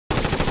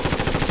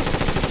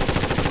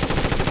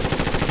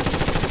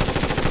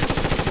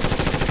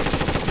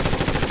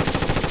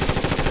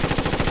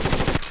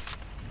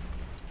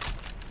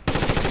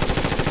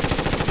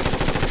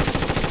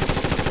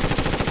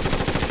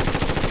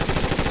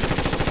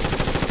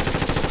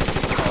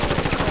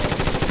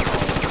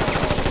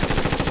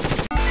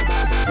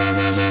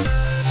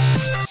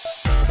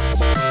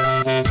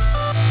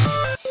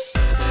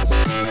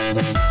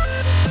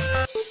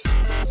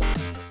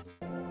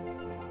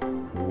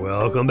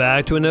Welcome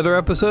back to another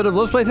episode of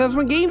Let's Play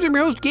 1001 Games. I'm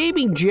your host,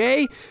 Gaming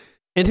Jay,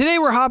 and today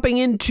we're hopping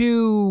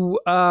into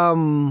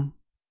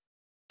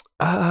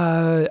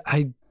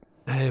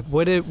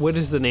what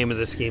is the name of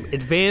this game?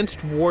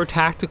 Advanced War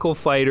Tactical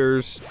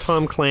Fighters,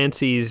 Tom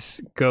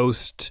Clancy's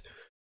Ghost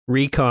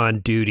Recon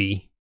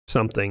Duty,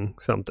 something.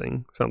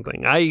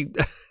 I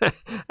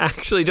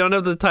actually don't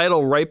have the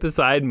title right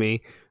beside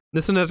me.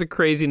 This one has a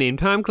crazy name.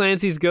 Tom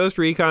Clancy's Ghost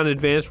Recon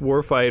Advanced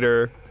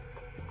Warfighter.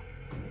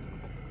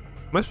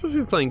 Am I supposed to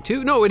be playing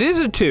 2? No, it is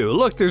a 2.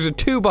 Look, there's a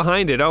 2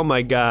 behind it. Oh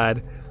my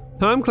god.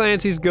 Tom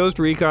Clancy's Ghost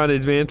Recon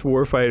Advanced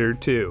Warfighter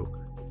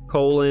 2,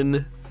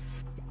 colon,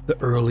 the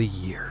early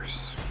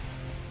years.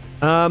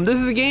 This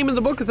is a game in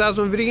the book,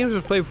 1001 Video Games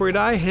Was Played Before You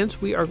Die,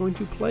 hence we are going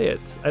to play it.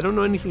 I don't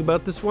know anything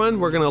about this one.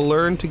 We're going to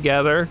learn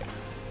together.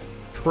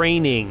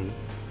 Training.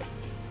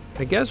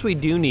 I guess we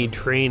do need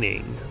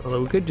training,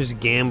 although we could just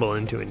gamble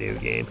into a new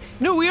game.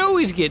 No, we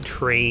always get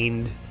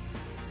trained.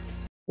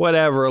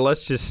 Whatever,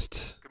 let's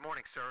just...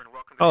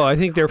 Oh, I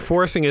think they're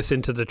forcing us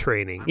into the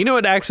training. You know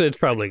what? Actually, it's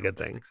probably a good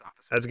thing.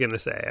 I was going to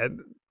say.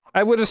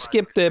 I would have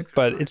skipped it,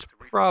 but it's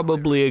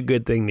probably a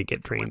good thing to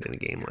get trained in a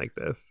game like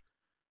this.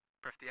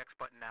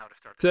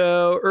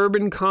 So,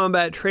 Urban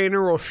Combat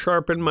Trainer will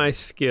sharpen my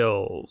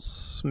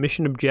skills.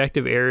 Mission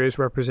objective areas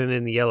represented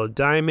in the yellow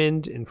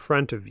diamond in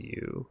front of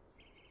you.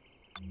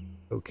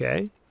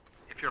 Okay.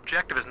 If your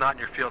objective is not in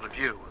your field of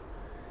view,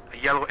 a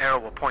yellow arrow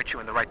will point you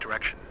in the right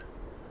direction.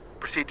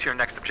 Proceed to your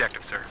next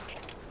objective, sir.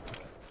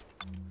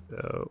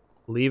 So,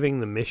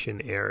 leaving the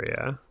mission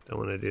area. Don't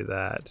want to do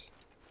that.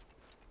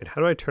 Wait, how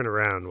do I turn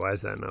around? Why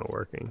is that not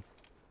working?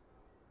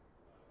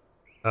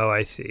 Oh,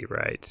 I see,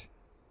 right.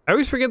 I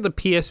always forget the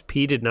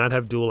PSP did not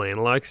have dual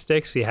analog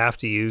sticks. So you have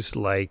to use,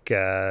 like,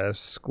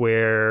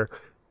 square,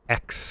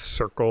 X,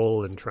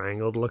 circle, and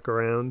triangle to look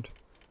around.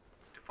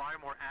 To fire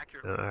more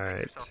accurately, all right.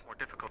 make yourself more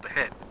difficult to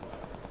hit.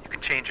 You can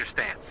change your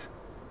stance.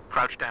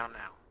 Crouch down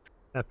now.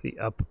 Tap the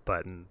up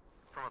button.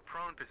 From a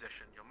prone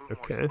position, you'll move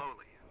Okay. more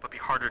slowly, but be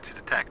harder to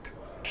detect.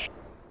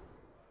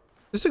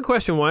 Just a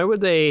question, why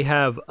would they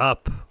have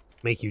up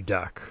make you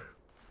duck?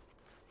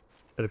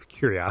 Out of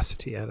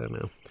curiosity, I don't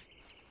know.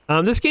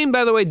 This game,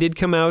 by the way, did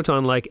come out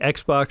on like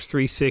Xbox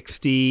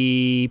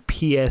 360,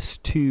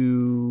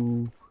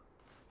 PS2.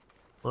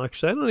 Well,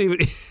 actually, I don't even...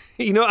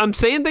 You know, I'm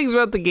saying things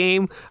about the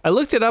game. I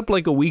looked it up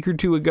like a week or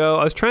two ago.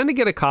 I was trying to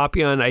get a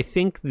copy on, I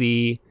think,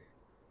 the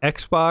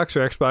Xbox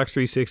or Xbox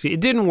 360. It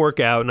didn't work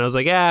out, and I was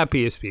like,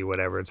 PSP,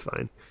 whatever, it's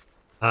fine.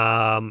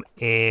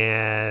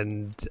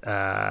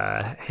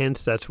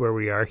 Hence that's where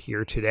we are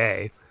here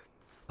today.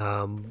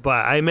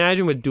 But I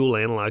imagine with dual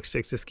analog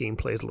sticks, this game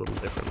plays a little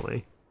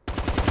differently.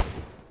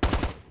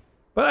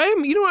 But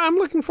I'm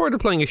looking forward to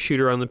playing a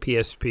shooter on the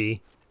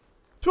PSP.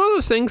 It's one of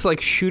those things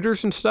like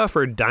shooters and stuff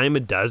are a dime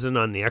a dozen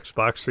on the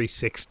Xbox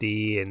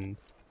 360 and,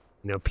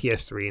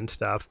 PS3 and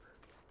stuff.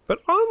 But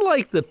on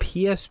like the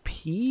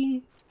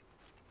PSP,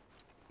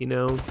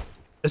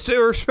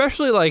 or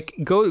especially like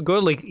go to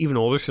like even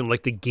older system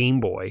like the Game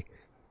Boy,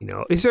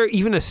 is there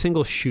even a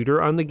single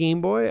shooter on the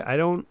Game Boy? I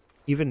don't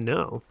even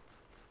know.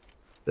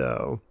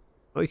 So,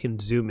 you can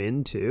zoom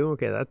in too.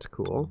 Okay, that's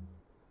cool.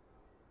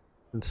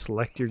 And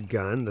select your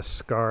gun, the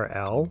Scar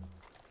L.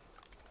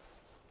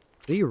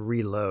 How do you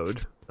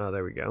reload? Oh,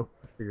 there we go.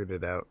 I figured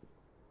it out.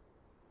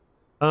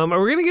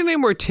 Are we gonna get any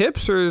more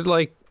tips, or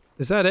like,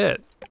 is that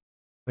it?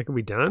 Like, are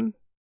we done?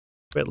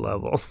 Bit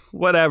level.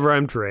 Whatever,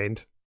 I'm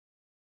trained.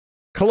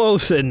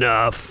 Close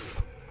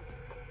enough.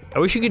 I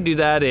wish you could do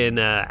that in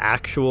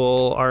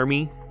actual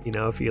army.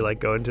 If you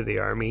like go into the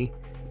army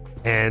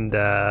and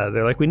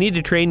they're like, we need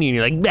to train you, and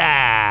you're like,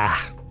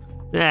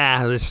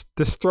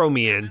 just throw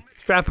me in.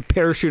 Strap a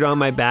parachute on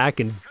my back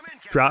and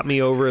drop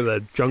me over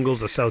the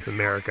jungles of South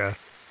America.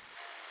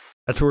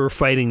 That's where we're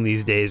fighting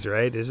these days,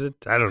 right? Is it?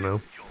 I don't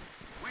know.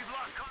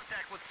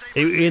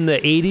 In the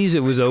 80s,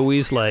 it was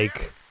always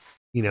like,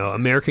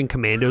 American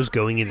commandos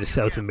going into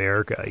South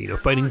America,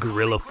 fighting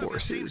guerrilla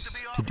forces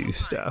to do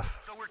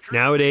stuff.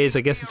 Nowadays,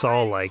 I guess it's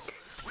all like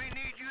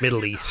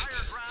Middle East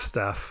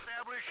stuff.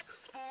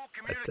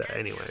 But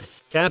anyway.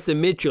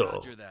 Captain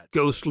Mitchell,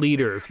 Ghost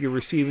Leader, if you're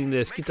receiving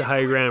this, get to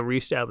high ground,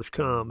 reestablish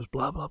comms,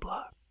 blah, blah,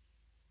 blah.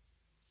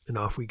 And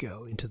off we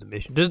go into the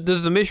mission. Does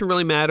the mission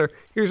really matter?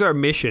 Here's our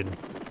mission.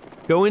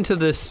 Go into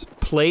this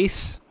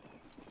place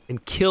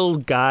and kill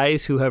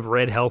guys who have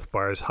red health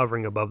bars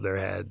hovering above their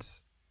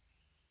heads.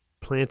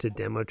 Plant a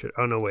demo to...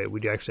 Oh, no, wait. We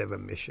do actually have a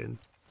mission.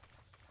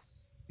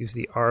 Use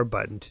the R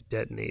button to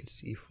detonate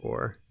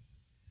C4.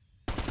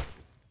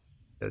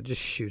 That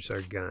just shoots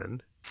our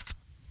gun.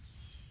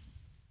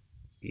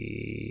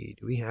 Do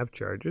we have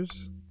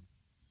charges?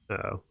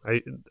 Uh-oh.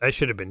 I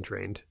should have been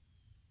trained.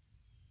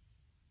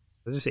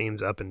 It just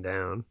aims up and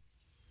down.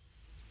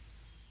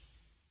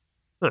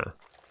 Huh.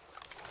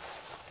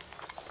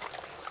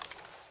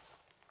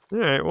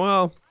 Alright,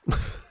 well...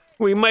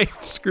 we might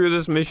screw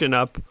this mission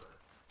up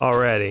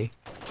already.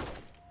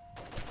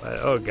 But,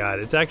 oh god,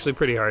 it's actually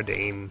pretty hard to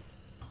aim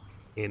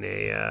in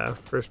a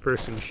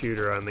first-person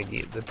shooter on the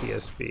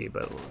PSP,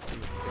 but...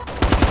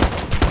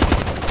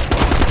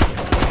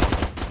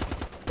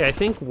 Yeah, I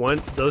think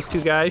those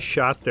two guys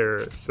shot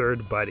their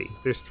third buddy.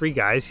 There's 3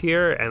 guys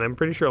here, and I'm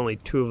pretty sure only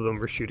 2 of them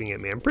were shooting at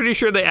me. I'm pretty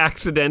sure they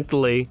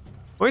accidentally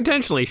or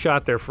intentionally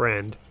shot their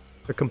friend,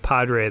 their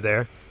compadre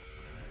there.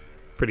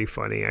 Pretty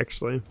funny,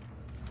 actually.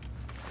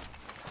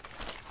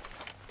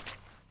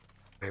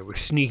 Alright, we're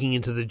sneaking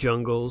into the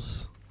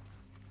jungles.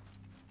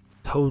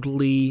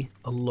 Totally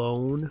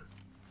alone.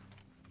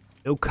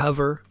 No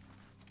cover.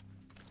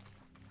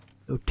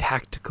 No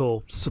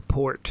tactical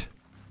support.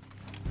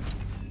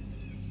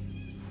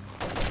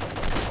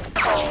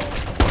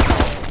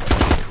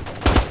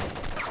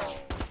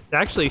 It's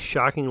actually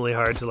shockingly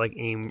hard to like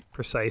aim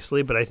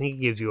precisely, but I think it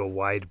gives you a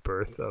wide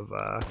berth of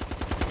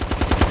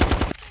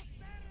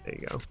there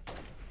you go.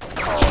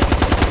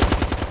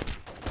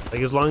 Like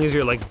as long as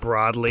you're like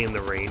broadly in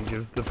the range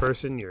of the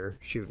person, you're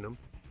shooting them.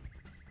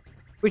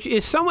 Which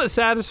is somewhat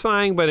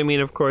satisfying, but I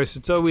mean, of course,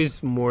 it's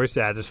always more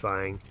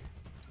satisfying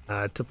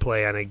to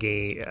play on a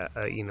game,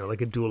 you know,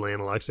 like a dual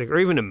analog stick or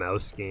even a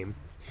mouse game.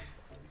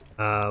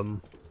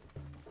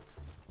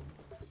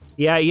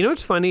 Yeah, you know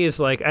what's funny is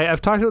like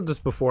I've talked about this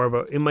before,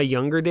 but in my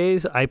younger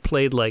days, I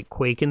played like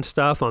Quake and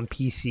stuff on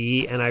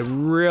PC, and I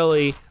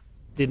really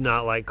did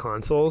not like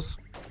consoles.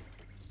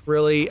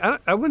 Really,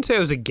 I wouldn't say I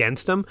was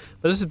against them,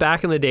 but this is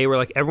back in the day where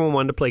like everyone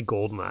wanted to play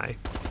GoldenEye,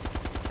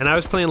 and I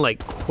was playing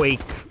like Quake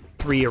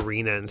 3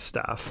 Arena and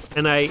stuff.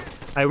 And I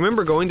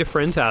remember going to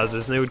friends'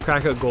 houses, and they would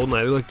crack out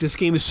GoldenEye. They're like, "This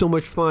game is so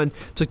much fun.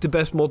 It's like the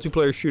best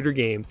multiplayer shooter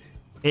game."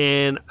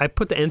 And I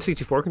put the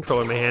N64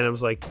 controller in my hand and I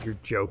was like, you're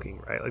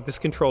joking, right? Like, this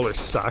controller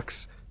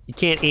sucks. You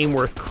can't aim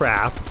worth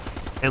crap.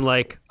 And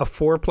like, a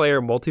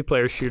 4-player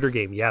multiplayer shooter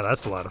game, yeah,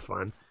 that's a lot of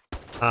fun.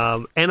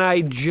 And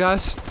I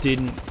just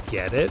didn't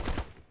get it.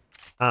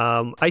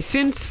 I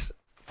since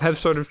have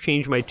sort of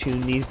changed my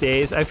tune these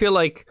days. I feel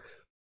like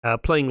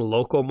playing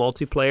local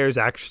multiplayer is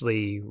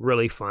actually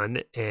really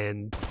fun.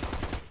 And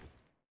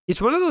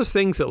it's one of those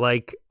things that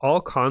like, all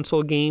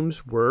console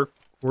games were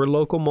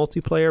local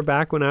multiplayer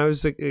back when I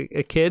was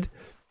a kid,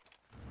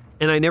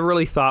 and I never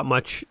really thought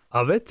much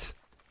of it.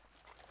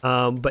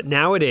 But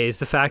nowadays,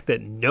 the fact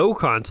that no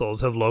consoles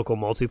have local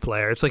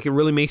multiplayer, it's like it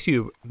really makes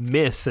you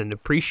miss and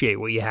appreciate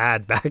what you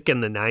had back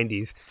in the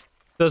 90s.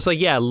 So it's like,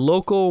 yeah,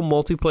 local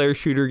multiplayer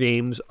shooter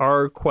games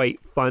are quite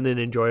fun and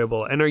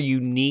enjoyable and are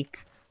unique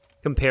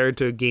compared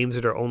to games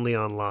that are only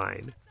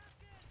online.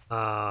 We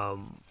have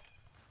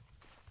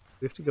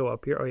to go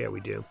up here? Oh yeah, we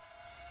do.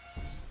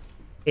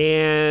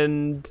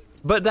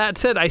 But that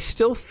said, I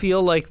still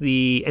feel like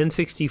the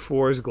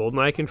N64's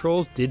GoldenEye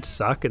controls did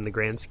suck in the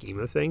grand scheme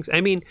of things.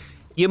 I mean,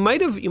 you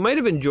might have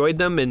enjoyed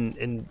them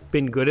and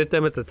been good at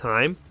them at the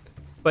time,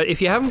 but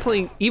if you haven't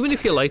played, even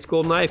if you liked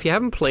GoldenEye, if you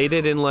haven't played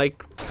it in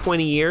like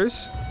 20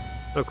 years,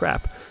 oh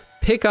crap,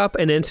 pick up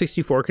an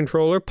N64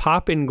 controller,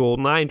 pop in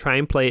GoldenEye, and try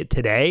and play it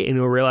today, and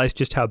you'll realize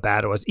just how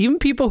bad it was. Even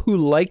people who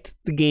liked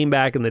the game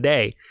back in the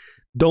day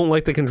don't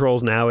like the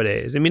controls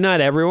nowadays. I mean, not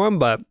everyone,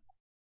 but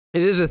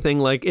it is a thing.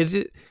 Like,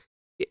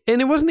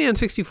 and it wasn't the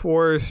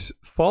N64's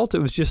fault. It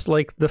was just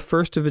like the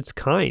first of its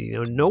kind. You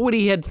know,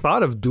 nobody had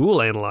thought of dual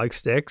analog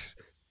sticks,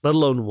 let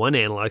alone one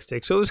analog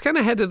stick. So it was kind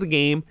of ahead of the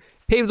game,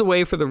 paved the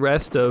way for the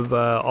rest of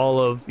all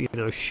of, you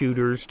know,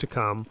 shooters to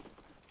come.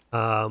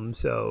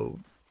 So,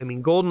 I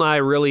mean,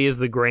 GoldenEye really is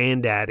the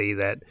granddaddy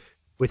that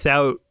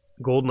without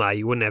GoldenEye,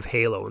 you wouldn't have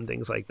Halo and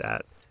things like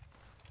that.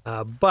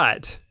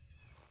 But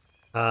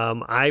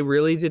I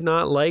really did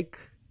not like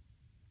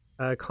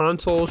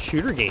console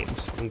shooter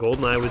games when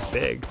GoldenEye was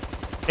big.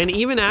 And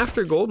even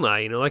after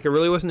GoldenEye, you know, like I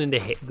really wasn't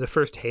into the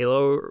first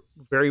Halo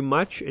very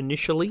much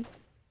initially.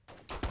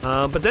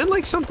 But then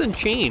like something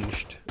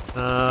changed.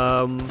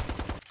 I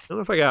don't know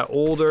if I got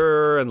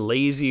older and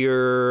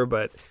lazier,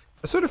 but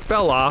I sort of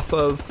fell off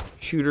of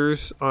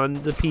shooters on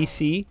the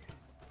PC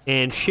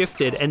and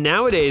shifted. And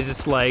nowadays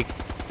it's like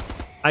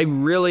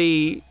I'm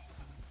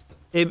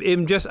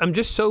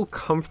just so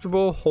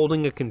comfortable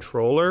holding a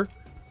controller.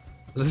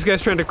 This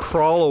guy's trying to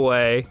crawl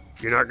away.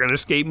 You're not gonna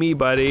escape me,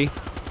 buddy.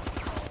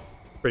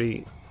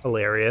 Pretty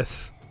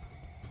hilarious.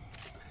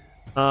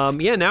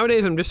 Yeah,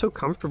 nowadays I'm just so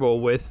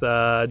comfortable with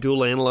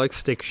dual analog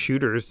stick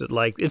shooters that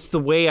like it's the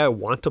way I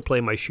want to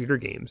play my shooter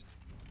games.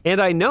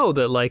 And I know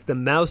that like the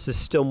mouse is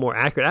still more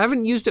accurate. I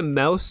haven't used a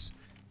mouse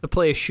to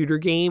play a shooter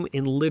game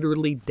in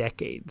literally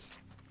decades.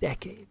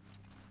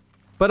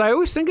 But I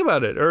always think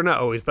about it, or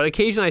not always, but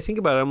occasionally I think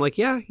about it. I'm like,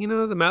 yeah, you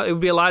know, the mouse. It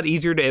would be a lot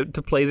easier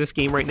to play this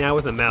game right now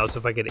with a mouse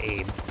if I could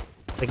aim.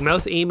 Like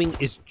mouse aiming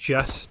is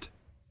just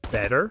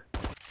better.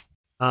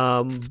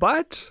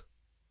 But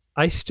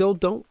I still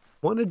don't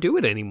want to do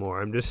it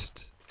anymore. I'm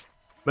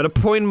at a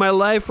point in my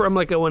life where I'm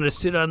like, I want to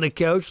sit on the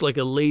couch like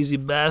a lazy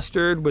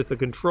bastard with a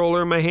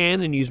controller in my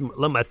hand and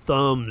let my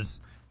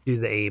thumbs do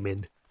the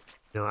aiming.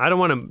 You know, I don't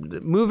want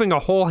to moving a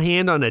whole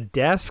hand on a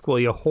desk while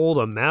you hold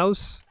a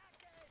mouse.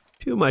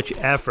 Too much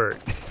effort.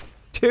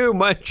 Too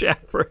much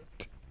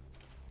effort.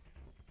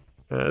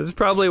 This is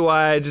probably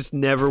why I just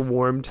never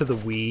warmed to the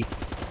Wii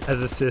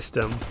as a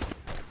system.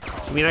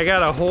 I mean, I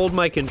gotta hold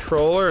my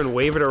controller and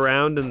wave it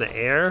around in the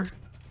air.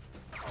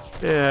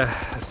 Yeah,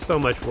 so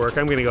much work.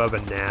 I'm gonna go have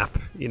a nap,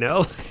 you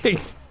know?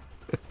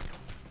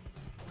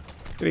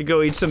 Gonna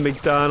go eat some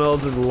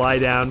McDonald's and lie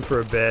down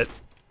for a bit.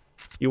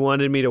 You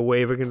wanted me to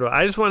wave a controller.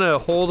 I just want to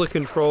hold a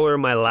controller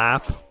in my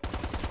lap,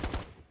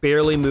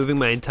 barely moving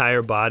my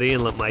entire body,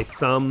 and let my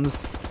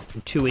thumbs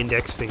and 2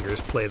 index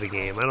fingers play the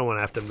game. I don't want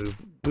to have to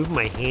move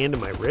my hand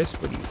and my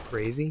wrist. What are you,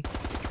 crazy?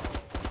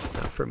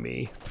 Not for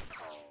me.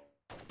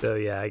 So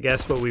yeah, I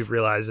guess what we've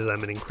realized is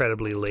I'm an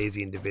incredibly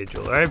lazy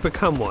individual. Or I've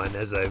become one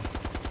as I've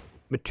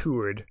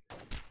matured.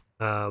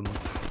 But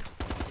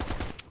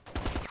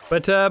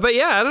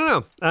yeah, I don't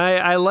know.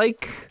 I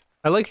like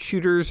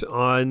shooters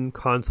on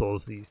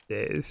consoles these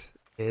days,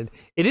 and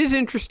it is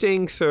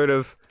interesting. Sort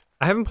of,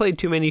 I haven't played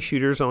too many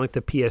shooters on like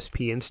the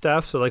PSP and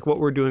stuff. So like what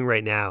we're doing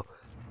right now,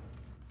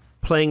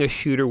 playing a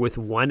shooter with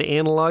 1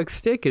 analog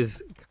stick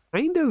is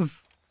kind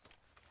of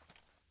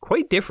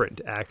quite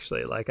different,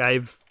 actually. Like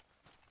I've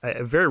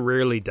very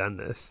rarely done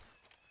this.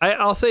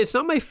 I'll say it's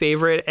not my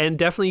favorite, and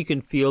definitely you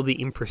can feel the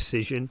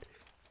imprecision.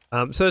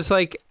 So it's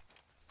like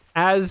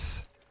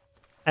as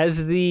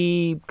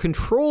the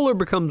controller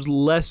becomes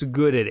less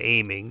good at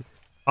aiming,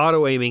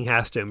 auto aiming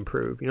has to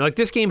improve. You know, like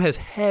this game has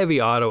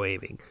heavy auto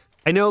aiming.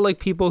 I know like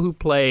people who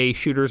play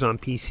shooters on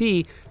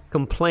PC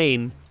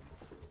complain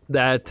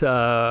that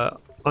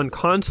on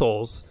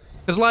consoles,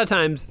 because a lot of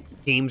times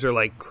games are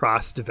like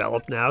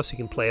cross-developed now, so you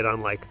can play it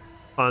on like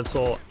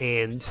console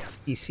and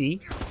PC,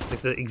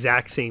 like the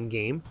exact same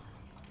game.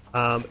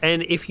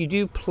 And if you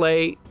do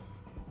play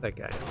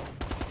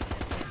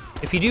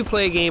if you do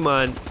play a game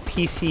on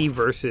PC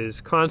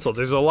versus console,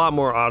 there's a lot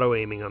more auto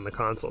aiming on the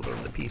console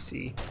than the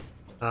PC.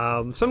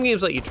 Some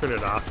games let you turn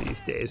it off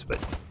these days, but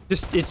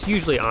it's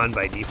usually on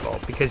by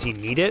default because you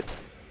need it.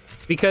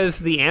 Because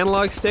the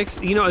analog sticks,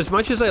 you know, as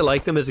much as I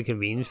like them as a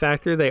convenience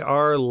factor, they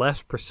are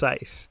less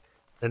precise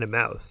than a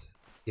mouse.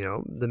 You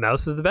know, the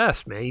mouse is the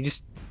best, man.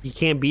 You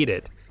can't beat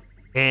it.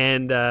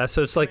 And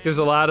so it's like there's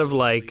a lot of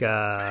like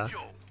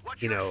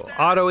you know,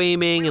 auto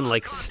aiming and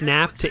like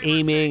snap to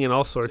aiming and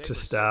all sorts of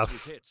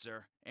stuff.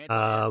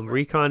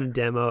 Recon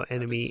demo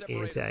enemy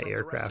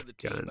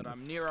anti-aircraft gun. But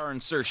I'm near our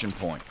insertion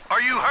point.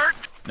 Are you hurt?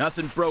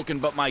 Nothing broken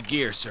but my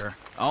gear, sir.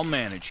 I'll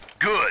manage.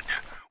 Good.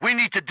 We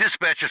need to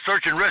dispatch a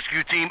search and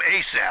rescue team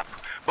ASAP,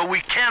 but we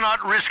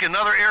cannot risk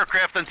another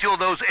aircraft until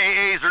those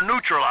AAs are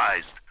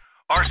neutralized.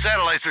 Our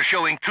satellites are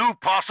showing 2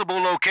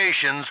 possible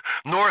locations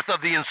north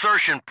of the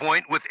insertion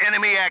point with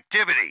enemy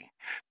activity.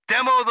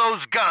 Demo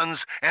those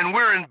guns, and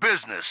we're in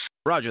business.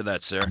 Roger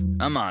that, sir.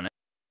 I'm on it.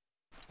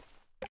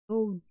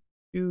 Oh,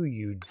 do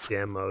you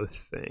demo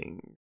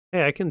thing?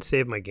 Hey, I can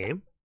save my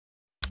game.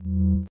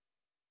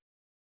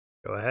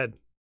 Go ahead.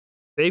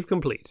 Save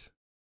complete.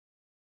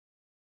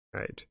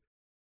 Alright.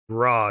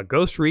 Raw.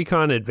 Ghost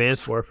Recon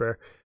Advanced Warfare.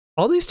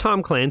 All these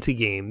Tom Clancy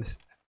games,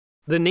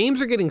 the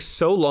names are getting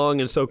so long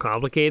and so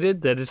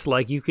complicated that it's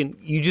like you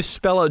just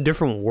spell out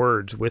different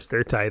words with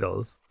their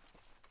titles.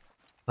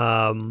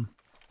 Like,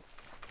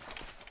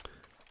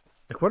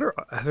 what are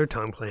other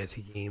Tom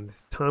Clancy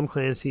games? Tom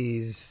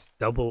Clancy's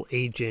Double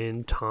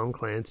Agent, Tom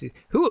Clancy.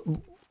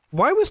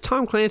 Why was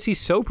Tom Clancy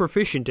so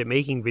proficient at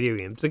making video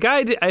games?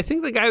 I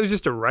think the guy was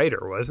just a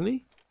writer, wasn't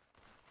he?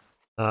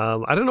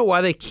 I don't know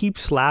why they keep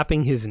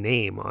slapping his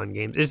name on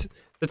games. It's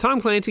the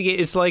Tom Clancy game.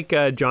 It's like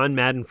John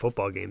Madden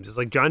football games. It's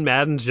like John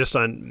Madden's just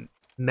on.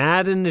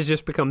 Madden has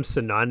just become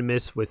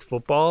synonymous with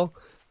football.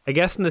 I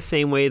guess in the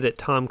same way that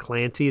Tom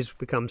Clancy's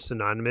become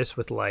synonymous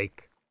with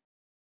like,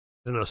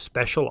 I don't know,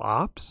 special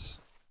ops.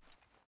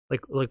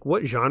 Like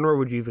what genre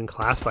would you even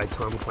classify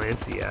Tom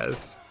Clancy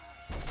as?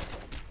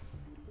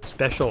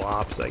 Special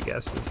ops, I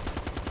guess, is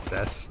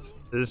best.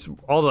 This is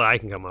all that I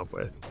can come up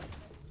with.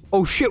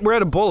 Oh shit, we're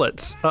out of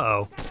bullets.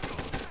 Uh-oh.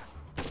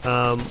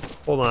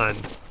 Hold on.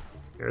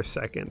 Here a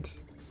second.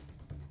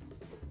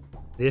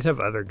 They did have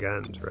other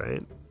guns,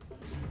 right?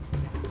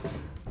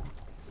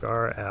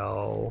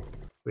 RL.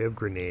 We have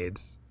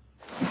grenades.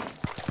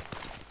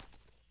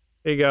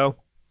 There you go.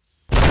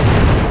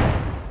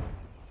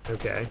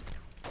 Okay.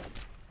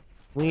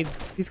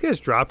 These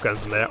guys drop guns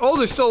from that. Oh,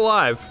 they're still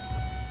alive.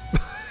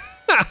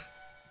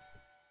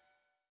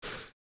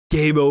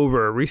 Game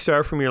over.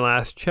 Restart from your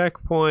last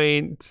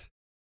checkpoint.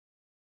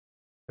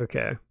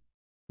 Okay.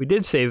 We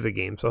did save the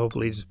game, so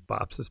hopefully it just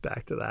bops us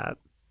back to that.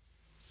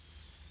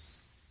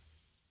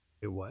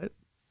 Wait, what?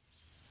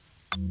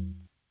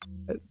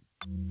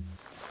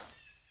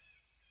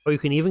 Oh, you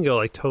can even go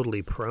like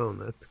totally prone.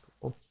 That's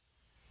cool.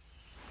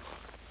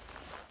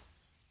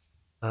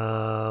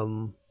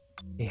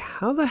 Hey,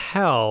 how the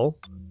hell?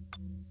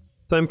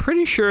 So I'm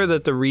pretty sure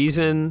that the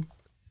reason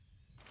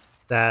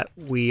that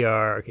we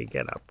are... Okay,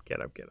 get up,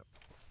 get up, get up.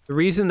 The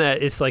reason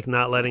that it's like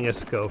not letting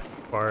us go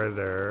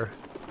farther...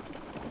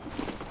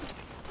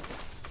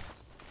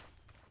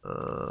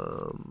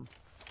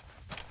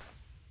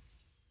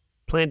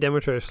 Plant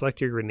demonstrator, select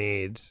your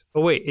grenades.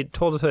 Oh wait, it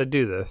told us how to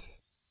do this.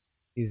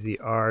 Use the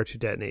R to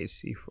detonate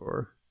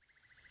C4.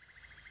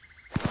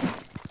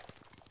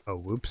 Oh,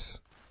 whoops.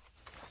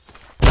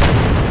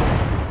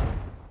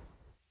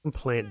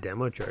 Plant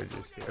demo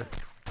charges here.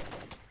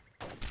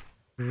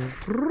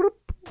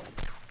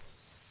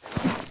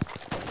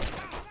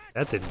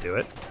 That didn't do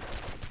it.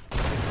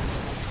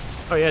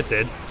 Oh yeah, it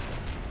did.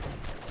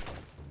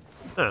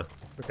 Oh,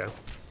 okay.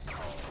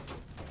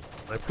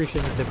 I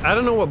appreciate the tip. I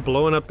don't know what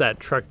blowing up that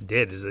truck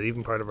did. Is it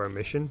even part of our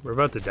mission? We're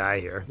about to die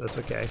here. That's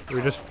okay.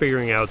 We're just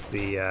figuring out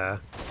the,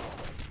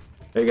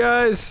 Hey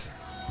guys!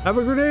 Have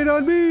a grenade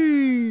on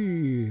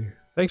me!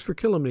 Thanks for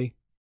killing me.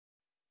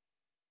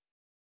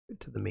 Get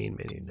to the main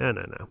menu. No.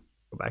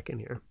 Go back in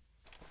here.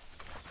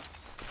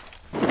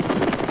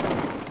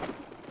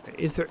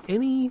 Is there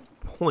any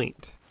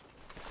point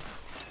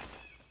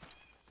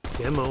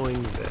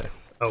demoing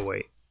this? Oh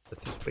wait,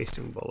 that's just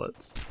wasting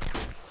bullets.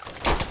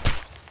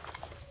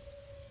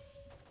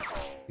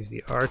 Use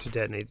the R to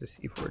detonate the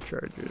C4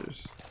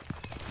 charges.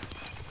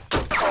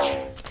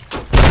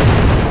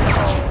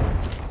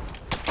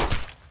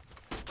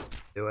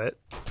 Do it.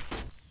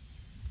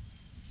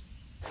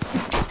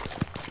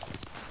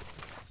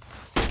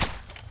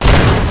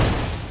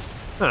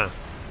 Huh.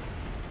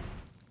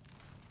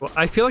 Well,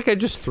 I feel like I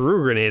just threw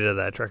a grenade at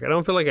that truck. I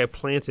don't feel like I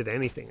planted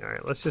anything.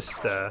 Alright, let's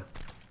just, the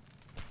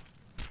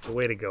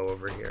way to go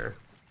over here.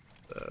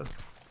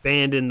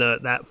 Abandon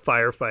that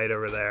firefight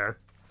over there.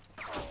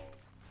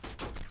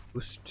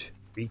 Post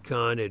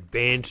Recon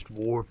Advanced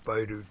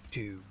Warfighter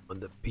 2 on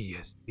the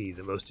PSP,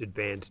 the most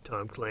advanced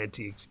Tom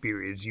Clancy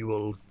experience you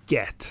will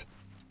get.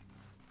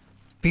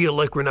 Feel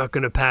like we're not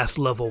gonna pass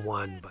level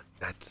 1, but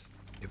that's...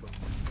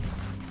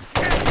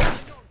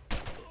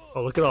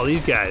 Oh, look at all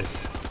these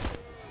guys.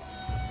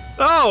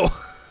 Oh!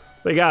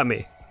 They got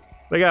me.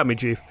 They got me,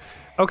 Chief.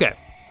 Okay.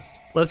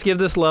 Let's give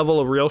this level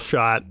a real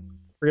shot.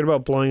 Forget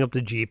about blowing up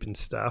the Jeep and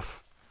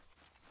stuff.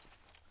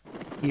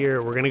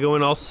 Here, we're gonna go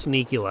in all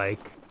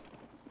sneaky-like.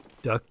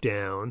 Duck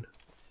down.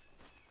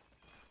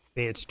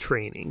 Advanced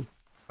training.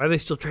 Why are they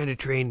still trying to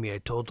train me? I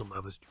told them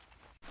I was...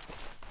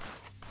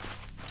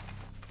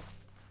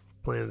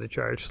 Plan of the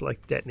charge.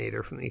 Select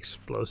detonator from the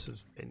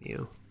explosives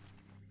menu.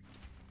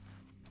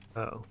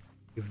 Oh.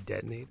 You've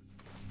detonated.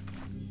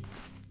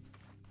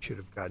 Should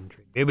have gotten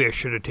trained. Maybe I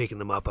should have taken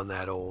them up on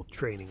that old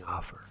training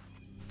offer.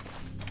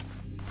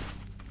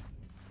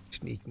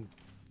 Sneaking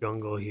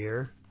jungle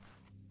here.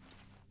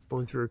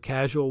 Going through a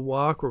casual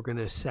walk. We're going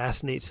to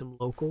assassinate some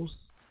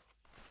locals.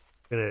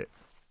 Gonna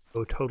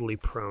go totally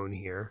prone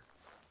here.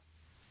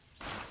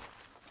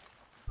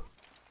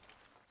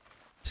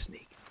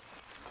 Sneak.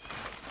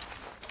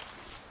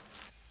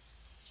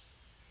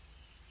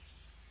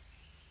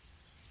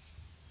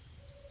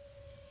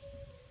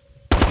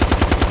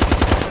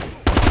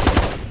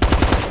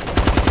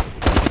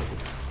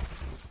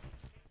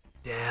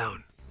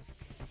 Down.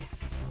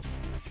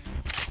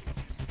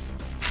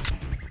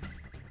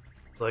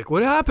 Like,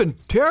 what happened?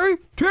 Terry?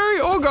 Terry?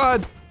 Oh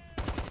god!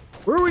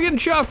 Where are we getting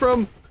shot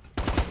from?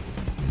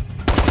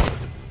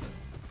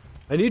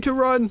 I need to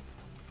run.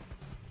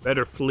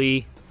 Better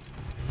flee.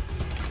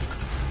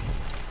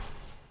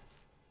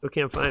 Still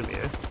can't find me,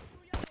 eh?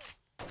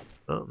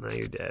 Oh, now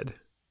you're dead.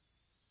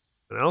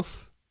 Anyone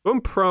else?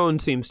 Going prone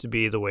seems to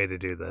be the way to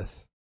do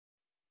this.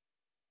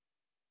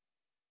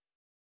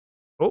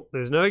 Oh,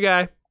 there's another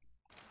guy. I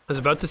was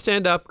about to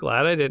stand up.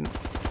 Glad I didn't.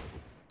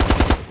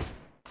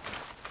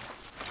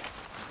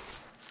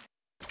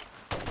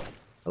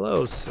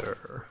 Hello,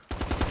 sir.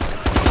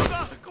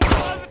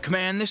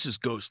 Command, this is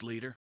Ghost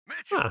Leader.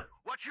 Mitchell, Huh.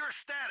 what's your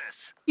status?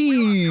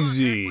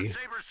 Easy.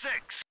 Saber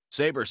 6.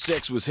 Saber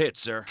 6 was hit,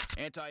 sir.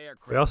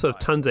 Anti-aircraft. We also have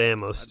fire. tons of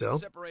ammo I've been still.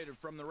 separated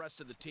from the rest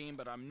of the team,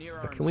 but I'm near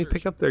our Can we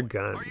pick insertion up their point.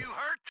 guns? Are you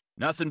hurt?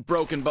 Nothing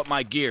broken but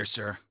my gear,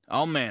 sir.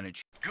 I'll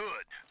manage. Good.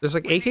 There's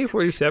like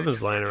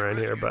AK-47s lying around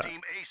here, but...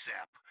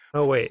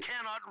 Oh wait,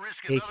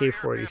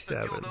 AK-47.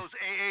 Those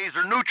AAs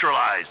are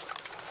neutralized.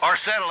 Our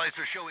satellites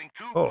are showing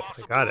two Oh, I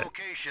possible got it.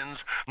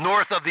 locations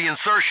north of the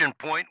insertion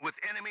point with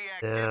enemy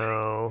activity.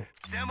 Now...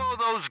 Demo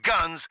those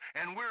guns,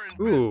 and we're in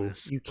Ooh,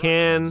 business. you Roger that,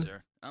 can...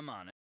 sir. I'm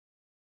on it.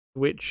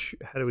 Which...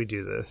 How do we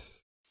do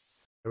this?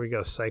 There we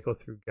go, cycle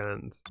through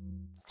guns.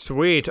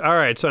 Sweet,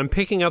 alright, so I'm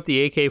picking up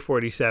the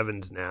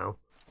AK-47s now.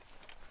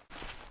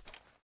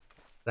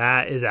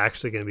 That is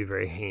actually going to be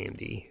very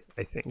handy,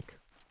 I think.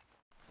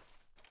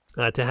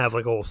 To have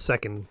like a whole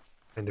second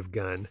kind of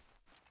gun.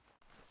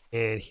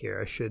 And here,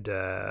 I should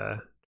try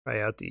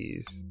out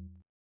these. You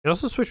can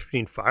also switch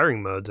between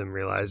firing modes, I'm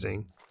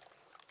realizing.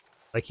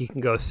 Like you can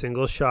go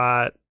single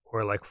shot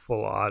or like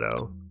full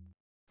auto.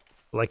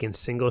 Like in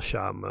single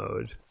shot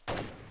mode.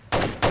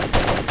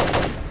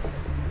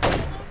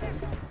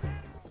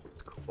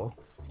 Cool.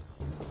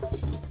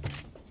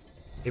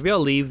 Maybe I'll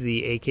leave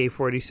the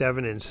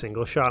AK-47 in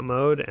single shot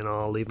mode and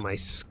I'll leave my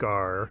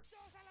SCAR.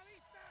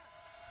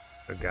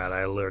 Oh god, I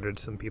alerted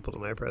some people to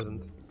my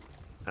presence.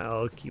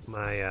 I'll keep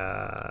my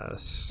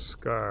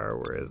SCAR,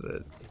 where is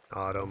it?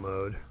 Auto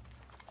mode.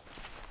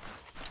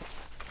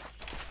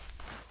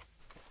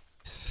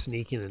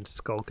 Sneaking and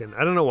skulking.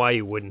 I don't know why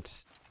you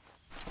wouldn't.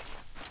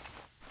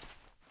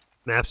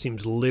 Map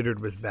seems littered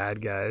with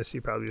bad guys.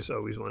 You probably just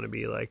always want to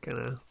be like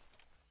kinda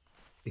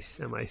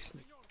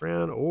semi-sneak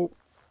around. Oh.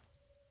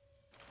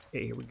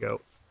 Okay, here we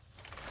go.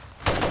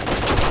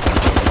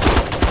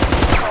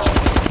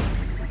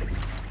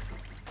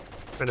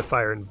 Trying to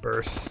fire in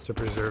bursts to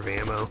preserve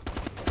ammo.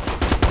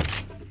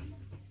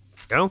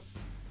 Go.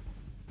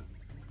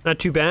 Not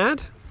too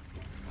bad.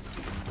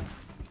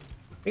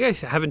 You guys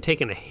haven't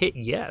taken a hit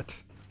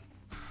yet.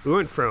 We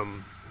went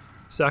from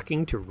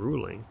sucking to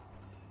ruling.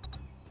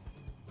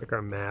 Like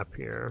our map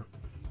here.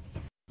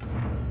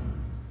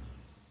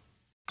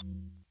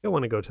 I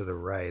want to go to the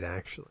right,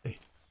 actually.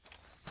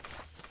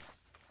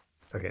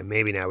 Okay,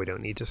 maybe now we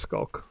don't need to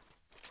skulk.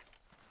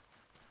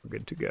 We're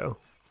good to go.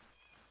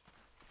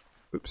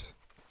 Oops.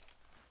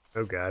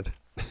 Oh god.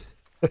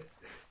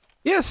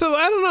 Yeah, so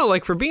I don't know,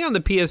 like for being on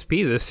the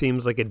PSP, this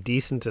seems like a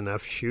decent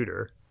enough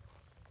shooter.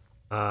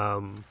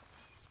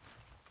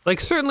 Like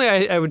certainly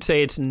I would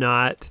say it's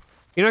not,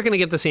 you're not going to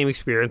get the same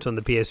experience on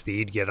the PSP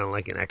you'd get on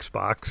like an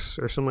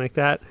Xbox or something like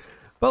that.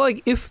 But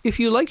like if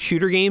you like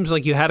shooter games,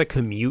 like you had a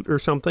commute or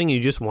something, you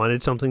just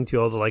wanted something to be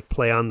able to like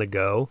play on the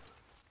go.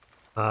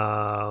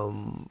 I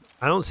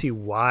don't see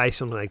why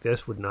something like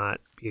this would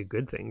not be a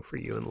good thing for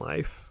you in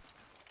life.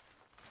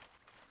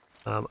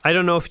 I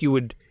don't know if you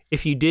would,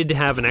 if you did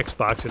have an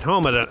Xbox at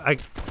home, I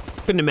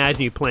couldn't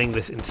imagine you playing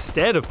this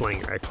instead of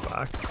playing your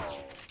Xbox.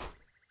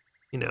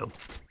 You know,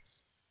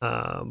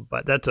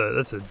 but that's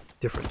a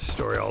different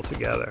story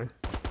altogether.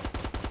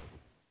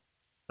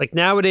 Like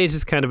nowadays,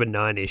 it's kind of a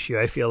non-issue.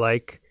 I feel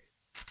like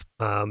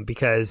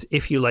because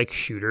if you like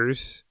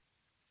shooters,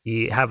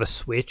 you have a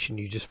Switch and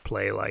you just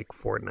play like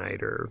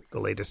Fortnite or the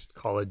latest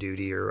Call of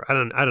Duty, or I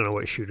don't know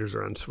what shooters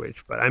are on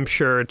Switch, but I'm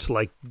sure it's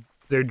like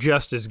they're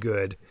just as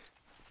good.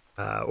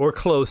 Or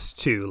close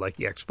to like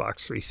the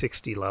Xbox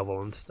 360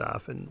 level and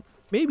stuff, and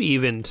maybe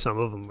even some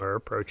of them are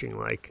approaching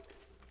like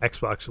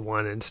Xbox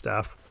One and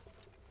stuff.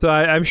 So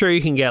I'm sure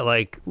you can get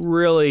like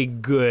really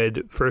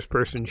good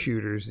first-person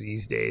shooters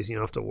these days. You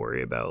don't have to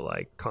worry about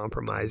like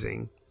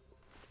compromising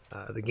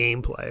the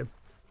gameplay.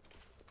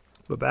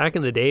 But back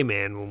in the day,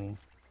 man, when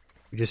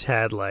we just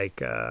had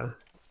like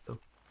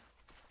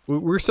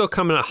we're still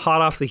coming hot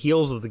off the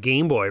heels of the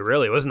Game Boy.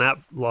 Really, it wasn't that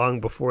long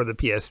before the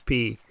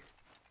PSP.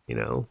 You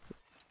know.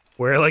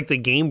 Where like the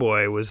Game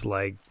Boy was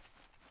like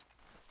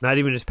not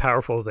even as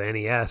powerful as the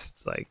NES.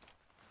 It's like,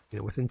 you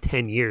know, within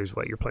 10 years,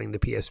 what you're playing the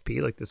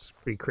PSP, like this is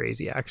pretty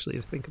crazy actually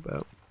to think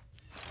about.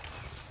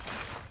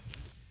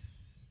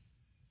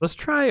 Let's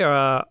try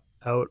out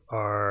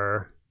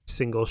our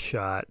single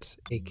shot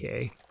AK.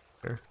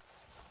 Here.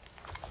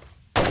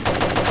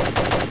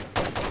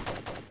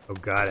 Oh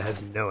god, it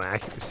has no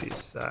accuracy. It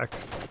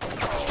sucks.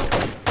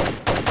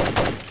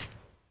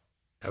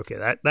 Okay,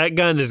 that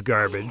gun is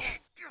garbage.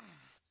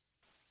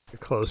 A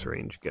close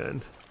range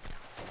gun.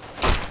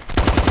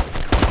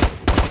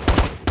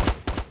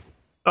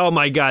 Oh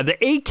my god,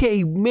 the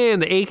AK,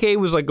 man, the AK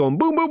was like going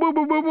boom, boom, boom,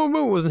 boom, boom, boom,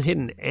 boom, wasn't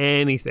hitting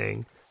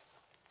anything.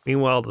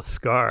 Meanwhile, the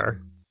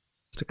Scar,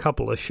 just a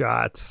couple of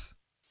shots,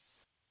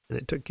 and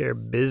it took care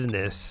of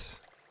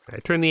business. I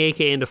turned the AK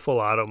into full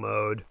auto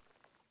mode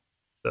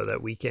so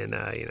that we can,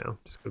 you know,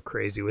 just go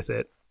crazy with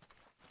it.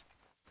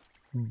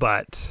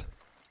 But,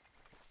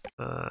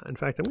 in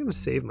fact, I'm going to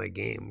save my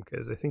game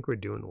because I think we're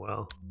doing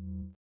well.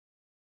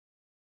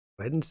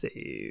 Go ahead and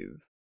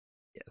save.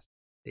 Yes,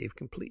 save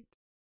complete.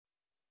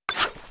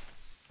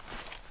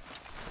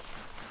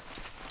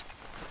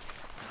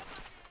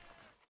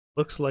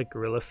 Looks like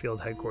Guerrilla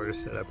Field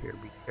Headquarters set up here.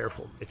 Be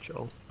careful,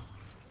 Mitchell.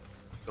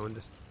 Go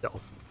into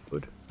stealth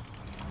mode.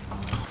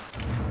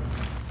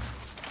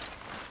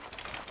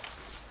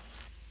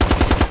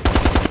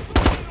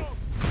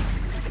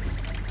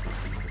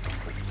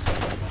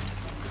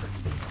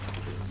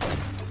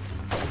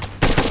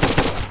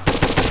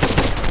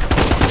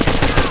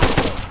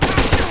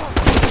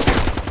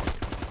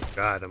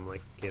 God, I'm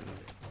like getting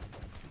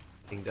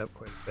dinged up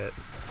quite a bit.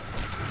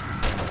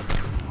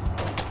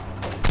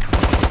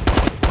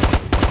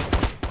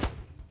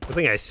 I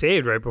think I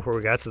saved right before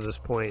we got to this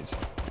point.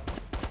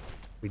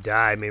 If we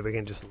die, maybe we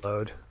can just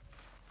load.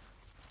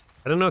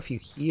 I don't know if you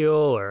heal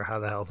or how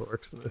the health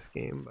works in this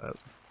game, but...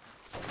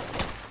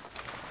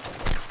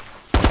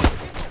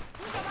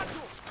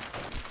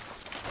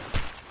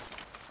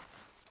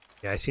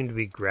 yeah, I seem to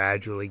be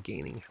gradually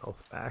gaining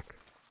health back.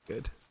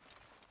 Good.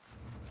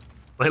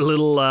 My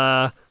little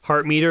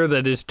heart meter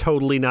that is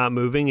totally not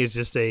moving is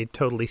just a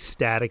totally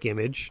static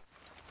image.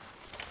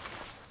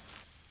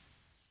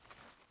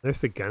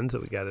 There's the guns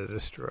that we gotta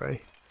destroy.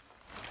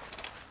 Is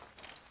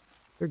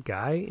there a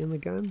guy in the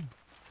gun?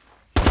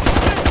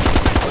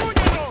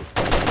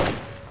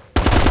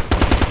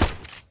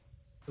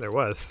 There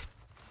was.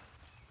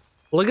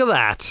 Look at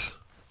that!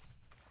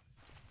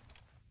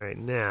 Alright,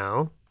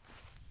 now...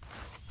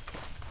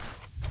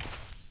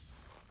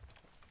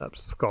 stop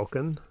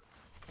skulking.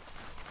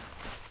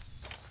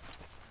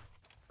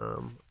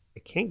 I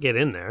can't get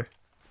in there.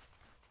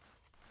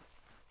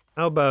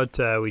 How about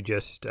we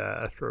just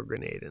throw a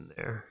grenade in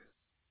there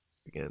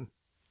again?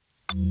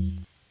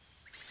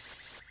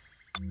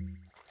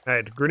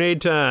 Alright,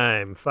 grenade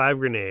time. 5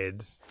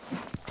 grenades.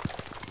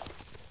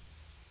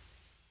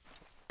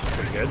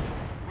 Pretty good.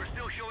 We're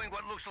still showing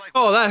what looks like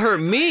oh, that hurt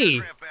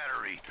me!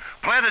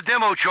 Plant a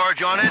demo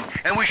charge on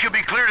it, and we should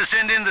be clear to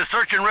send in the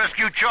search and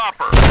rescue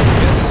chopper.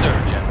 Yes,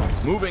 sir,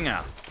 General. Moving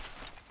out.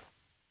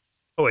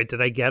 Oh wait,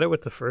 did I get it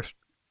with the first?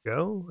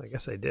 Go? I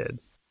guess I did.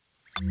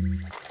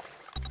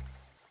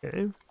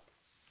 Okay.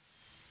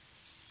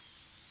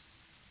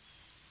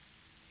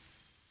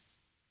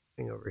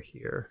 Thing over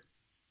here.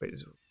 Wait,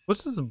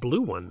 what's this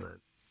blue one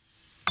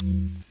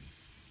then?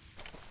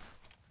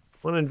 I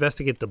want to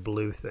investigate the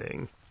blue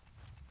thing.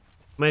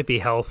 Might be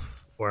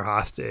health or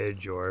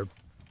hostage or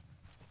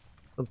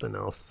something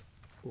else.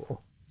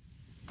 Cool.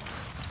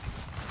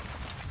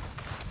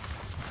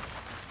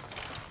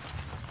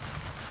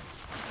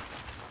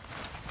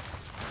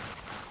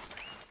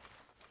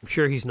 I'm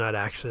sure he's not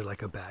actually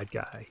like a bad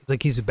guy.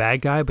 Like he's a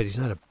bad guy, but he's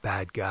not a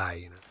bad guy,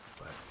 you know.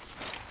 But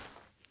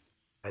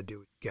I do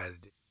what you gotta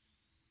do.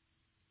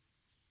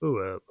 Ooh,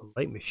 a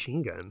light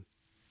machine gun.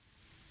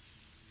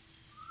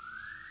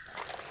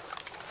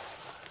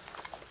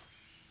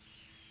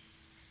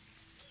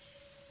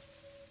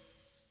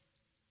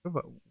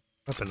 What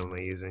weapon am I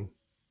using?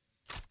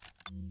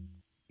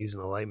 Using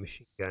a light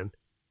machine gun.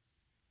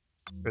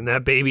 Turn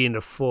that baby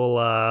into full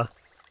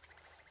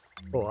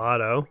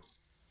auto.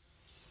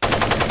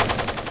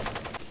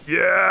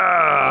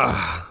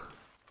 Yeah!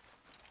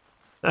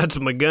 That's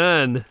my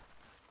gun.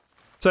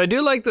 So I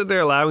do like that they're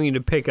allowing you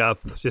to pick up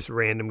just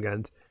random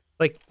guns.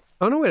 Like,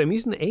 oh no, wait, I'm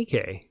using the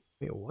AK.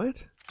 Wait,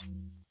 what?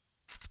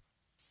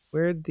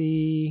 Where'd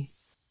the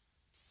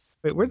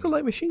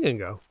light machine gun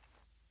go?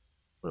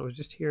 Well, it was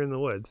just here in the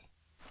woods.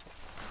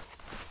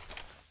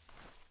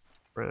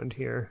 Around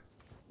here.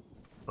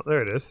 Oh,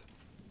 there it is.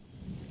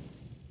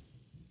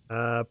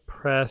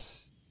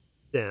 Press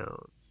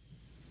down.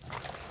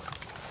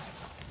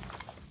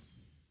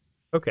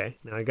 Okay,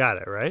 now I got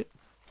it, right?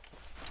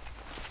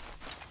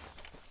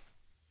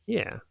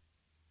 Yeah.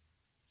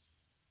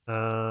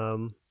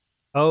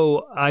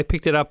 Oh, I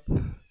picked it up.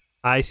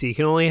 I see. You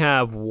can only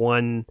have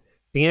one.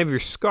 You can have your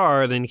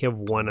SCAR, then you can have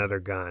one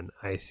other gun.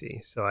 I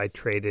see. So I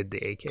traded the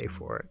AK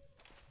for it.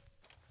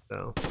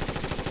 So.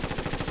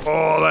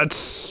 Oh, that's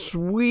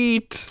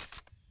sweet.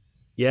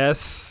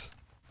 Yes.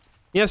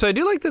 Yeah, so I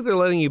do like that they're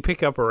letting you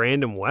pick up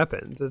random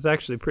weapons. It's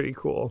actually pretty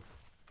cool.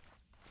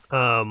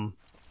 Ammo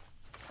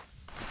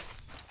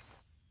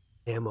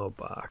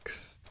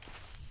box.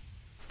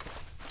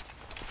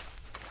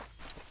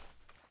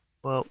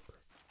 Well,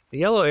 the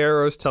yellow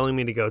arrow is telling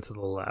me to go to the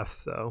left,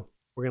 so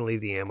we're going to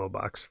leave the ammo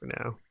box for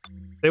now.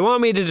 If they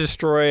want me to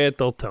destroy it,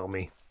 they'll tell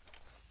me.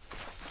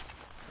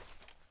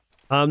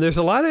 There's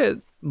a lot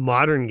of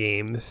modern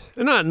games.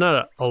 Not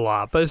a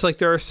lot, but it's like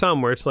there are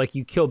some where it's like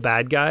you kill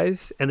bad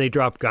guys and they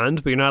drop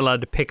guns, but you're not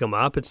allowed to pick them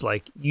up. It's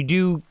like you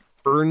do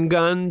earn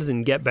guns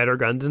and get better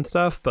guns and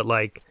stuff, but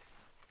like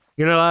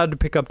you're not allowed to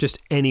pick up just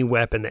any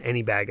weapon that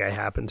any bad guy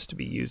happens to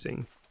be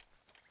using.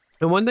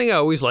 And one thing I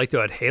always liked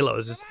about Halo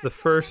is it's the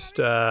first,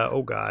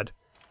 oh god.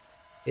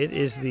 It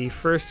is the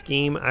first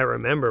game I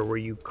remember where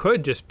you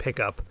could just pick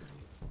up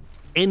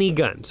any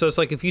gun. So it's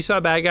like if you saw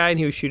a bad guy and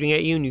he was shooting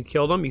at you and you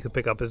killed him, you could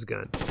pick up his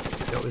gun.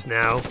 It is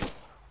now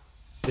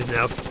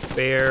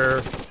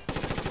fair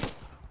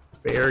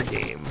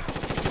game.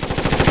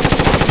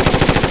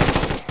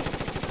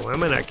 Why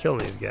am I not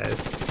killing these guys?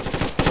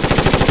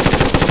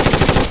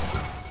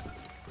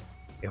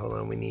 Okay, hold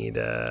on, we need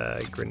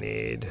a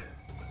grenade.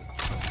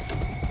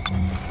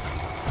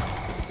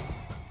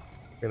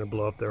 We're gonna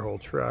blow up their whole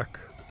truck.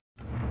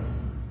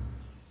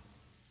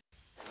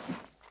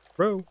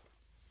 Bro.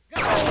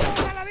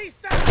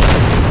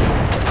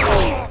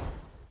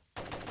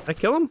 I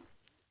kill him?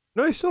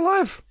 No, he's still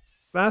alive.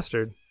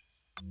 Bastard.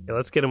 Yeah,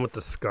 let's get him with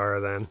the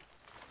SCAR then.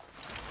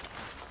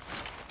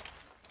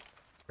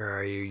 Where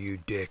are you, you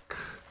dick?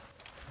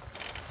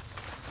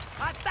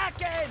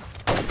 Attacking!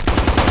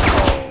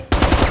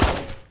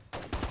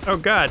 Oh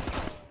god.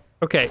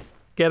 Okay,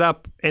 get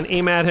up and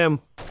aim at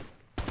him.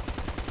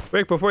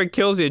 Quick, before he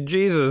kills you,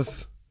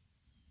 Jesus.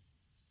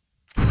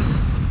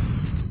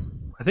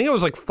 I think I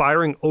was like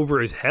firing over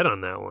his head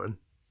on that one.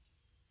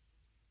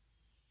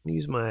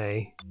 Use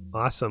my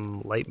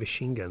awesome light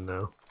machine gun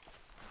though.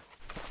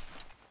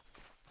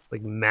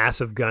 Like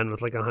massive gun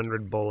with like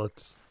 100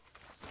 bullets.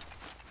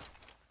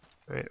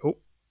 Alright, oh.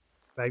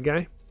 Bad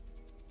guy?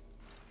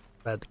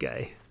 Bad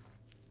guy.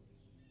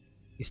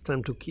 It's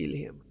time to kill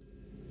him.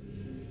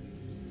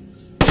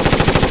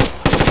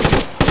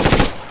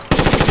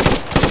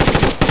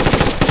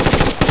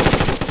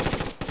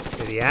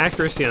 Okay, the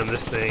accuracy on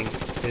this thing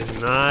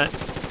is not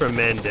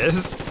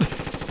tremendous.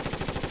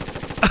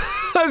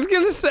 I was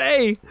gonna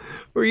say,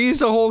 we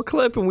used a whole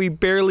clip and we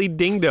barely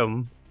dinged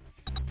him.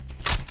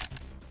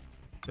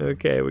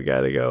 Okay, we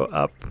gotta go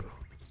up.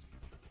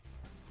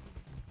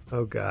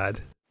 Oh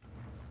god.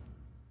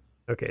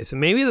 Okay, so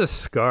maybe the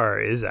SCAR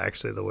is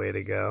actually the way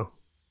to go.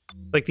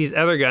 Like these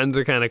other guns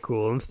are kind of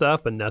cool and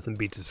stuff, but nothing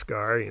beats a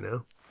SCAR, you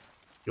know?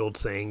 The old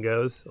saying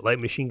goes, a light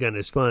machine gun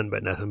is fun,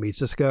 but nothing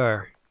beats a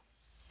SCAR.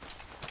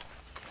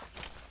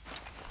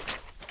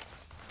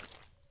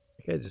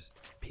 I think I just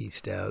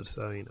pieced out,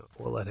 so, you know,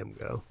 we'll let him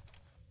go.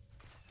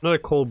 Another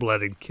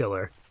cold-blooded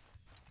killer.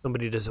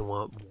 Somebody doesn't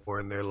want war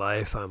in their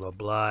life, I'm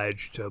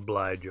obliged to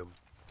oblige them.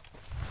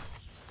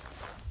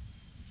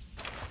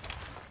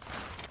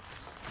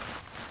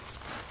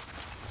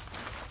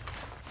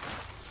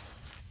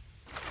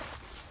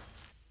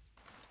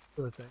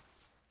 Maybe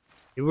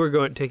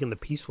we're taking the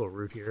peaceful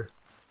route here.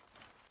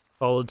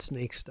 Solid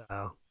Snake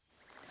style.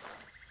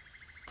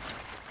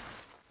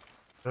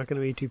 Not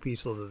gonna be too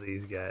peaceful to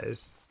these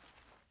guys.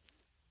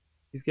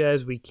 These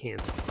guys we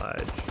can't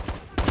oblige.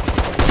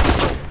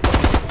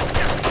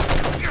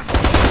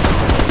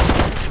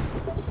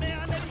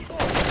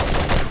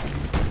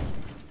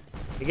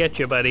 I get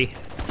you, buddy.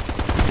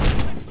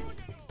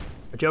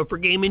 Watch out for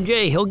Gaming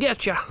J, he'll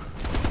get ya.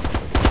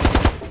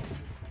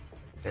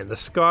 And the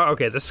scar,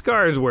 okay, the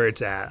scar is where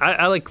it's at.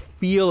 I like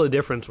feel a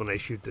difference when I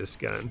shoot this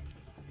gun.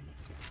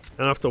 I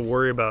don't have to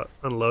worry about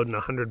unloading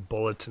 100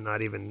 bullets and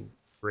not even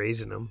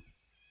raising them.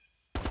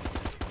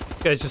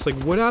 This guy's just like,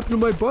 what happened to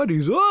my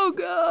buddies? Oh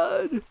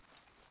god!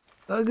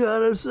 I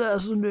got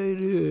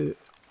assassinated.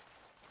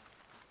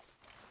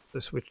 I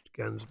switched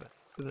guns by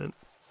accident.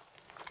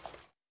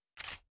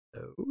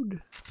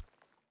 Load.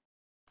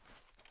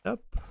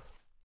 Up.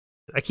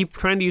 I keep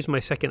trying to use my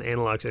second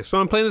analog stick. So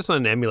I'm playing this on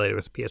an emulator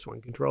with a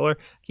PS1 controller.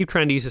 I keep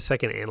trying to use a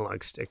second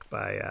analog stick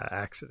by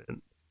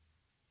accident.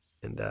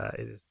 And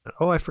it is not.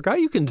 Oh, I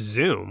forgot you can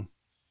zoom.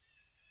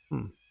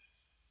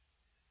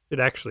 Should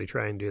actually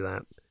try and do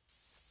that.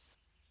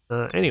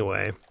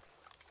 Anyway.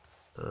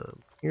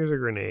 Here's a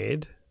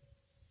grenade.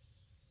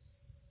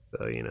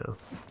 So, you know,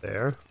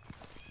 there.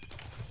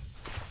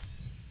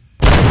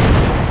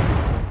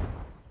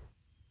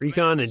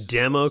 Recon and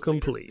demo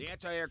complete. The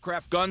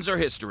anti-aircraft guns are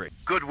history.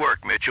 Good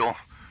work, Mitchell.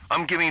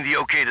 I'm giving the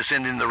okay to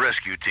send in the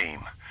rescue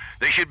team.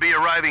 They should be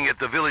arriving at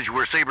the village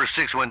where Saber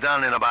 6 went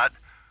down in about...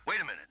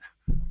 Wait a minute.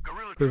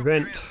 Guerrilla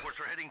Prevent troop transports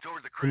are heading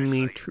toward the crash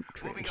enemy site, troop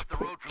moving up the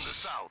road from the transports.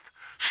 south.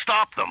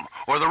 Stop them,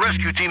 or the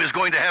rescue team is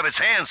going to have its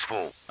hands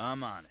full.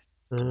 I'm on it.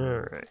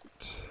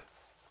 Alright.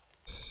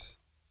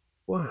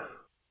 Wow. I'm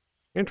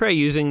gonna try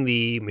using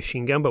the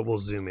machine gun, but we'll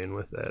zoom in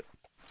with it.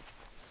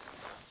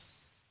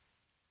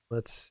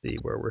 Let's see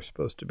where we're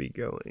supposed to be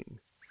going.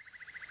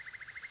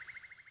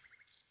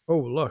 Oh,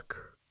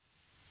 look.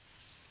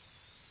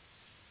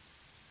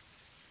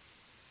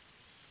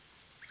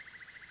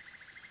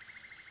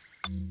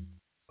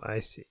 I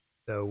see.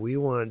 So we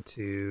want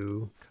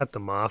to cut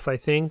them off, I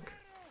think.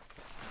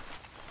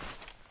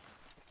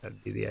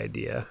 That'd be the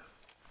idea.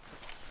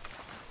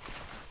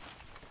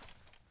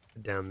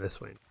 Down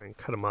this way and try and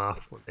cut them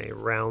off when they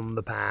round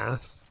the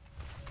pass.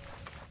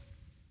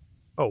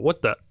 Oh,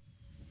 what the?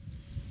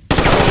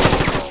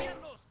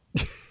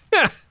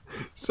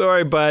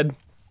 Sorry, bud.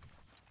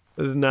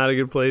 This is not a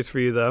good place for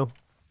you, though.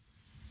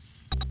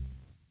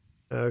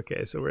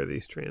 Okay, so where are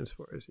these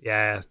transporters?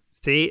 Yeah,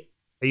 see?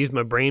 I used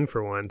my brain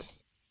for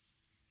once.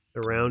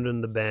 They're rounding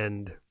the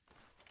bend.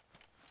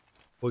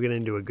 We'll get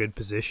into a good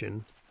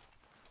position.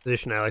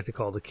 Position I like to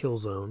call the kill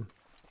zone.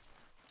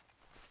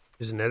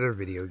 There's another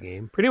video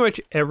game. Pretty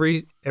much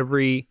every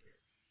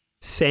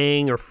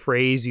saying or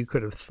phrase you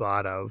could have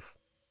thought of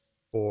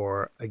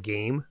for a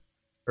game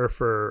or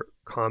for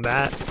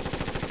combat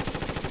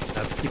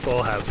that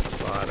people have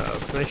thought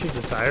of. Can I shoot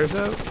the tires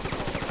out?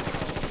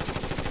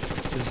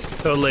 It's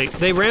totally.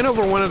 They ran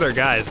over one of their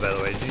guys, by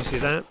the way. Did you see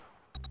that?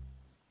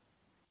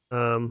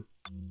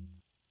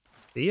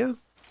 See ya?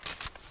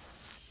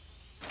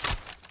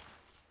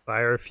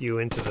 Fire a few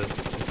into the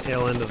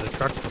tail end of the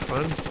truck for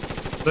fun.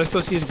 Was I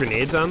supposed to use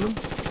grenades on them?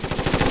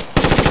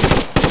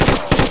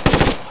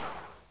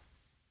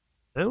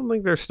 I don't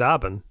think they're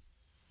stopping.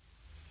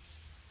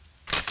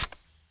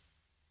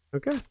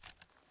 Okay.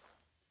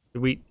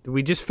 Did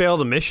we just fail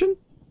the mission?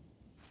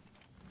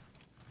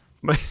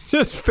 Might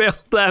just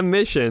failed that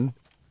mission.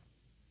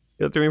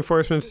 Get the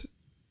reinforcements.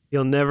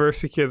 You'll never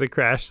secure the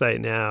crash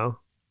site now.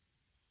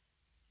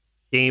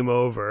 Game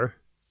over.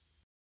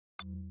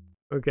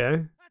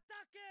 Okay.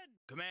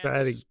 Command,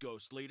 Try this is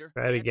Ghost Leader.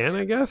 it again,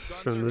 I guess,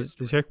 Guns from are the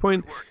history.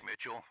 checkpoint. Good work,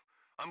 Mitchell.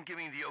 I'm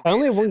giving the okay I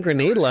only to have one send in the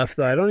grenade rescue left,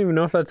 though. I don't even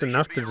know if that's They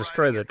enough should to be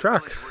destroy arriving the at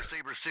village trucks. Where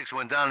Saber 6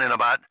 went down in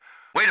about...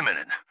 Wait a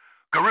minute.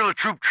 Guerrilla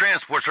troop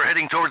transports are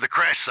heading toward the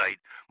crash site,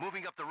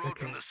 moving up the road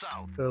from the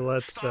south. So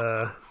let's, Stop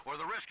them, or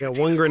the rescue got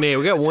team one is grenade. going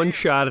We to got have one its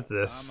shot at I'm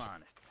this.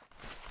 on it.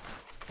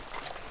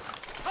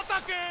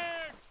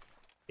 Attacking!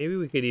 Maybe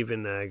we could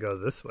even go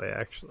this way,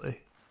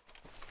 actually.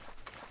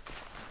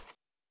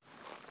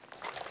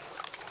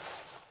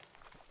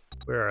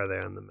 Where are they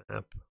on the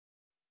map?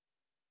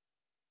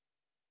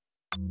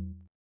 Coming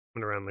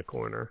around the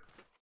corner.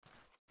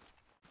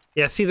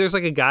 Yeah, see, there's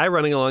like a guy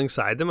running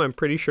alongside them. I'm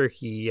pretty sure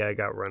he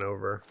got run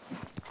over.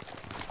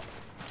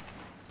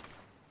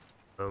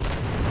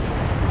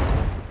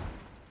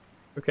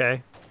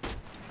 Okay.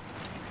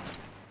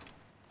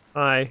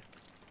 Hi.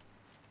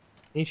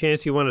 Any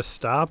chance you want to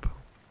stop?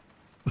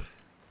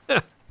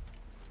 What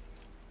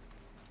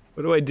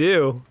do I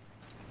do?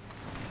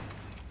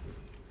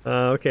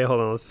 Okay, hold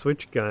on. Let's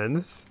switch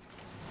guns.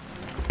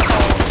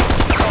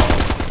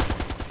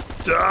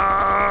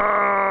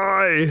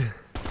 Die!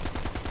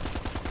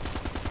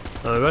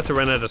 I'm about to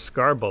run out of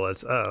scar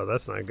bullets. Uh-oh,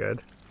 that's not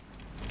good.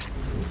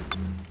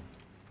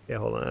 Okay,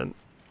 hold on. I'm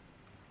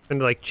trying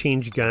to like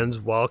change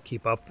guns while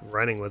keep up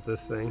running with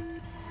this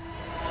thing.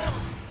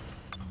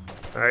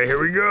 Alright,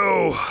 here we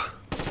go!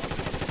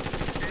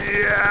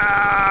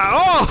 Yeah!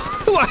 Oh,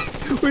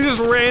 Oh! We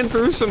just ran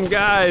through some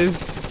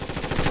guys.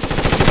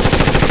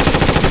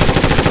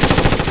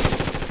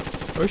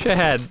 I wish I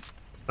had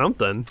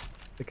something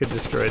that could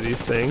destroy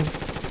these things.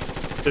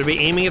 Should I be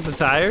aiming at the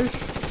tires?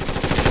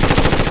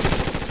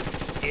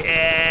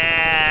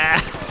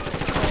 Yeah!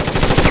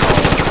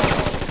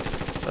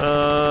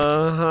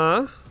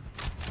 Uh-huh.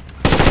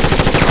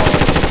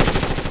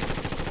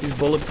 These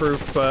bulletproof,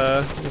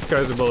 these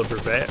cars are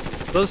bulletproof.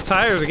 Those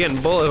tires are getting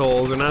bullet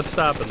holes. They're not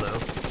stopping, though.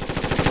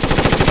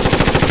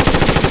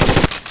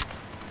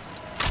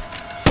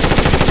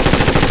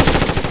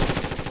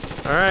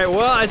 Alright,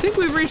 well, I think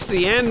we've reached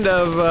the end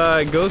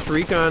of Ghost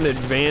Recon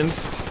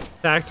Advanced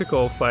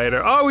Tactical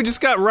Fighter. Oh, we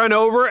just got run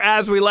over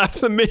as we left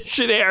the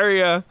mission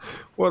area.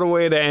 What a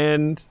way to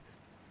end.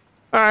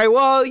 Alright,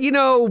 well, you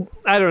know,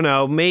 I don't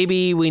know.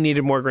 Maybe we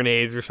needed more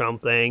grenades or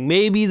something.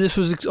 Maybe this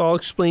was all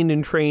explained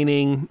in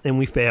training and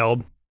we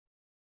failed.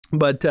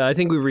 But I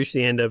think we've reached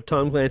the end of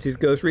Tom Clancy's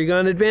Ghost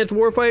Recon Advanced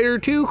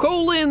Warfighter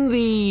 2,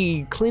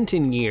 the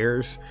Clinton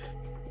years.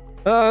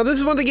 This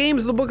is one of the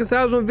games, the book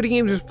 1,001 video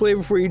games just play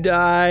before you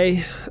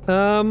die.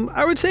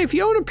 I would say if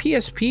you own a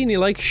PSP and you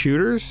like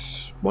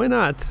shooters, why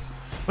not?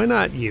 Why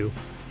not you?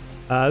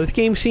 This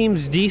game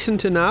seems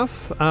decent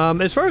enough.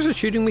 As far as the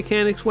shooting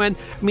mechanics went,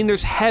 I mean,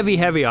 there's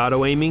heavy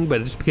auto-aiming,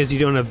 but it's because you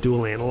don't have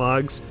dual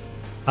analogs.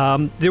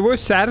 There were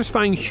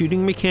satisfying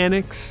shooting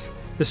mechanics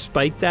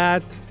despite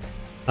that.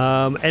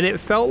 And it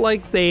felt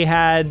like they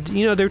had,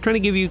 you know, they were trying to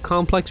give you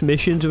complex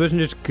missions. It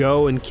wasn't just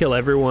go and kill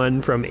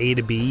everyone from A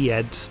to B. You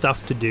had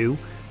stuff to do.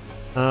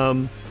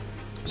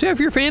 So yeah, if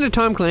you're a fan of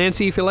Tom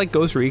Clancy, if you like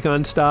Ghost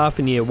Recon stuff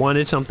and you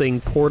wanted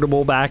something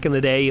portable back in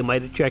the day, you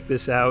might have checked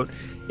this out.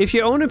 If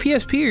you own a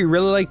PSP or you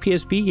really like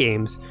PSP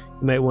games,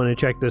 you might want to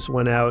check this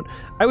one out.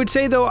 I would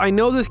say though, I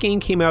know this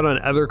game came out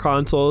on other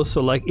consoles,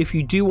 so like if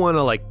you do want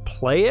to like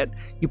play it,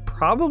 you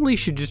probably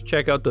should just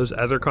check out those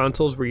other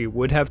consoles where you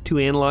would have 2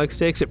 analog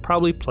sticks. It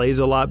probably plays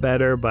a lot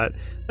better, but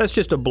that's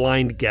just a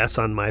blind guess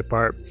on my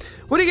part.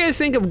 What do you guys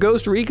think of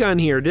Ghost Recon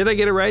here? Did I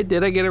get it right?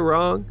 Did I get it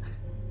wrong?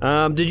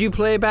 Did you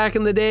play it back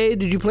in the day?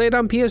 Did you play it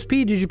on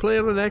PSP? Did you play it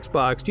on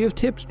Xbox? Do you have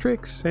tips,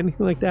 tricks,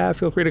 anything like that?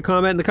 Feel free to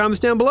comment in the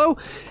comments down below.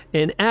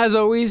 And as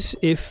always,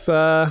 if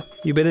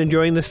you've been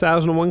enjoying this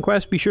 1001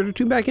 quest, be sure to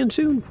tune back in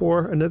soon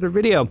for another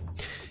video.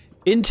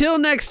 Until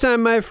next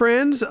time, my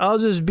friends, I'll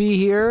just be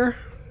here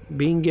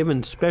being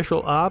given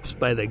special ops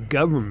by the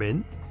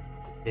government.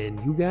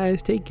 And you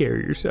guys take care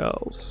of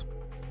yourselves.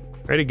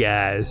 Alrighty,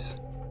 guys.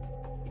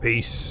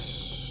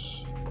 Peace.